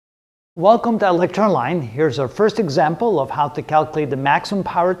Welcome to electron Here's our first example of how to calculate the maximum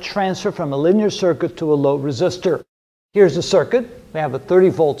power transfer from a linear circuit to a load resistor. Here's the circuit. We have a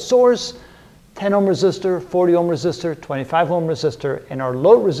 30-volt source, 10 ohm resistor, 40 ohm resistor, 25 ohm resistor, and our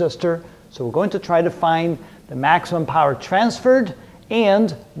load resistor. So we're going to try to find the maximum power transferred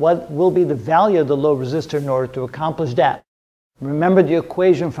and what will be the value of the load resistor in order to accomplish that. Remember the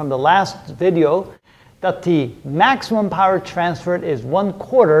equation from the last video that the maximum power transferred is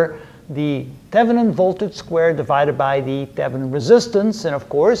 1/4 the Thevenin voltage squared divided by the Thevenin resistance. And of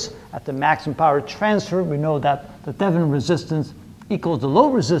course, at the maximum power transfer, we know that the Thevenin resistance equals the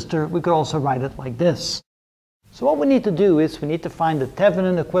load resistor. We could also write it like this. So what we need to do is we need to find the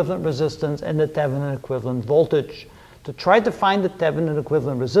Thevenin equivalent resistance and the Thevenin equivalent voltage. To try to find the Thevenin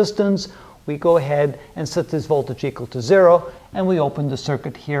equivalent resistance, we go ahead and set this voltage equal to 0, and we open the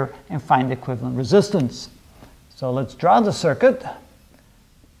circuit here and find the equivalent resistance. So let's draw the circuit.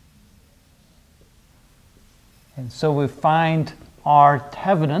 And so we find our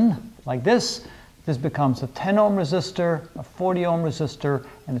Thevenin like this. This becomes a 10 ohm resistor, a 40 ohm resistor,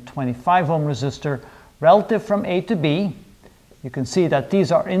 and a 25 ohm resistor relative from A to B. You can see that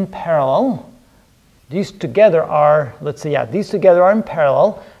these are in parallel. These together are, these together are in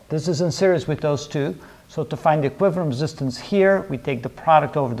parallel. This is in series with those two. So to find the equivalent resistance here, we take the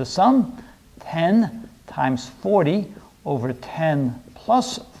product over the sum. 10 times 40 over 10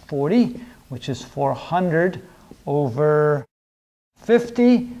 plus 40, which is 400 over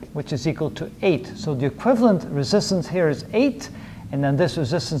 50, which is equal to 8. So the equivalent resistance here is 8, and then this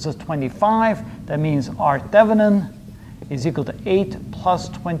resistance is 25. That means our Thevenin is equal to 8 plus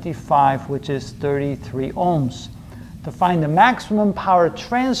 25, which is 33 ohms. To find the maximum power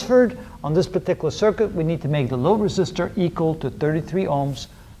transferred on this particular circuit, we need to make the load resistor equal to 33 ohms.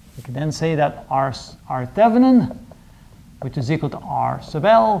 We can then say that our Thevenin, which is equal to R sub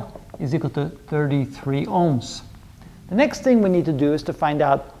L, is equal to 33 ohms. The next thing we need to do is to find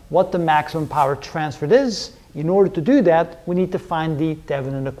out what the maximum power transferred is. In order to do that, we need to find the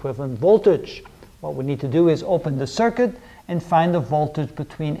Thevenin equivalent voltage. What we need to do is open the circuit and find the voltage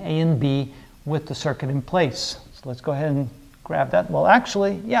between A and B with the circuit in place. So let's go ahead and grab that. Well,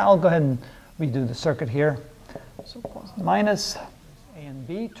 actually, I'll go ahead and redo the circuit here. So plus minus A and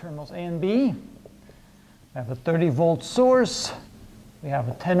B, terminals A and B. We have a 30-volt source. We have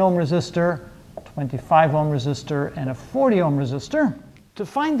a 10 ohm resistor, 25 ohm resistor, and a 40 ohm resistor. To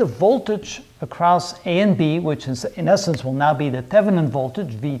find the voltage across A and B, which is, in essence will now be the Thevenin voltage,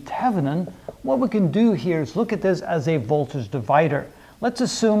 V Thevenin, what we can do here is look at this as a voltage divider. Let's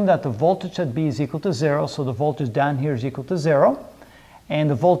assume that the voltage at B is equal to 0, so the voltage down here is equal to 0, and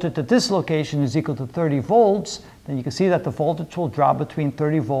the voltage at this location is equal to 30 volts, then you can see that the voltage will drop between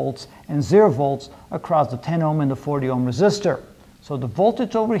 30 volts and 0 volts across the 10 ohm and the 40 ohm resistor. So the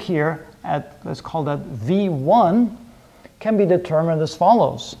voltage over here at, let's call that V1, can be determined as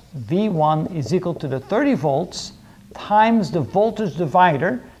follows. V1 is equal to the 30 volts times the voltage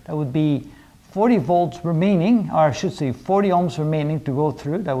divider. That would be 40 volts remaining, or I should say 40 ohms remaining to go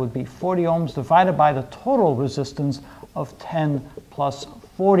through. That would be 40 ohms divided by the total resistance of 10 plus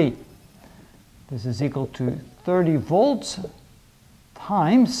 40. This is equal to 30 volts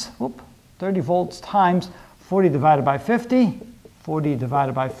times 40 divided by 50. 40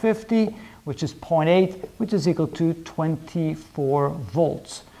 divided by 50, which is 0.8, which is equal to 24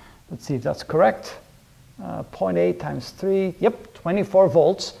 volts. Let's see if that's correct. 0.8 times 3, 24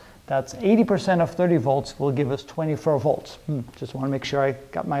 volts. That's 80% of 30 volts will give us 24 volts. Just want to make sure I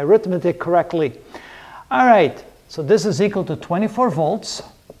got my arithmetic correctly. All right, so this is equal to 24 volts.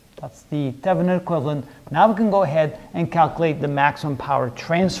 That's the Thevenin equivalent. Now we can go ahead and calculate the maximum power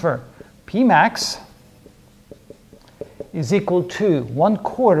transfer. Pmax is equal to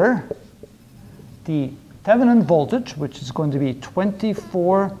 1/4 the Thevenin voltage, which is going to be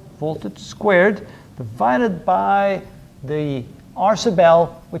 24 voltage squared, divided by the R sub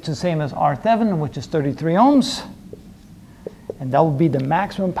L, which is the same as R Thevenin, which is 33 ohms. And that will be the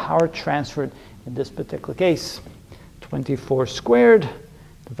maximum power transferred in this particular case. 24 squared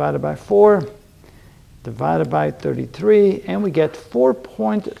divided by 4 divided by 33, and we get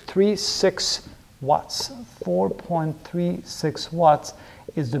 4.36 watts. 4.36 watts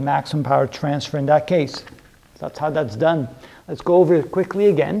is the maximum power transfer in that case. That's how that's done. Let's go over it quickly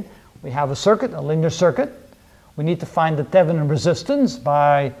again. We have a circuit, a linear circuit. We need to find the Thevenin resistance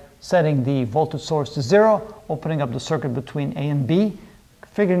by setting the voltage source to 0, opening up the circuit between A and B,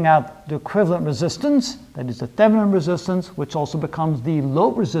 figuring out the equivalent resistance, that is the Thevenin resistance, which also becomes the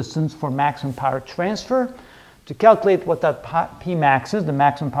load resistance for maximum power transfer. To calculate what that Pmax is, the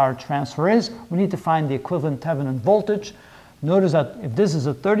maximum power transfer is, we need to find the equivalent Thevenin voltage. Notice that if this is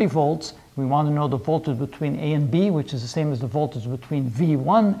a 30 volts, we want to know the voltage between A and B, which is the same as the voltage between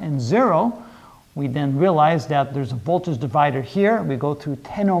V1 and 0. We then realize that there's a voltage divider here. We go through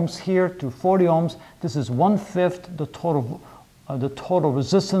 10 ohms here to 40 ohms. This is 1/5 the total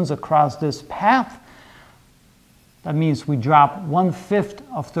resistance across this path. That means we drop 1/5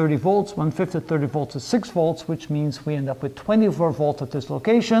 of 30 volts. 1/5 of 30 volts is 6 volts, which means we end up with 24 volts at this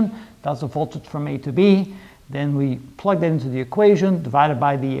location. That's the voltage from A to B. Then we plug that into the equation, divided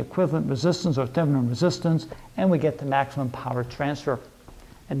by the equivalent resistance or Thevenin resistance, and we get the maximum power transfer.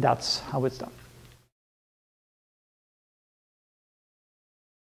 And that's how it's done.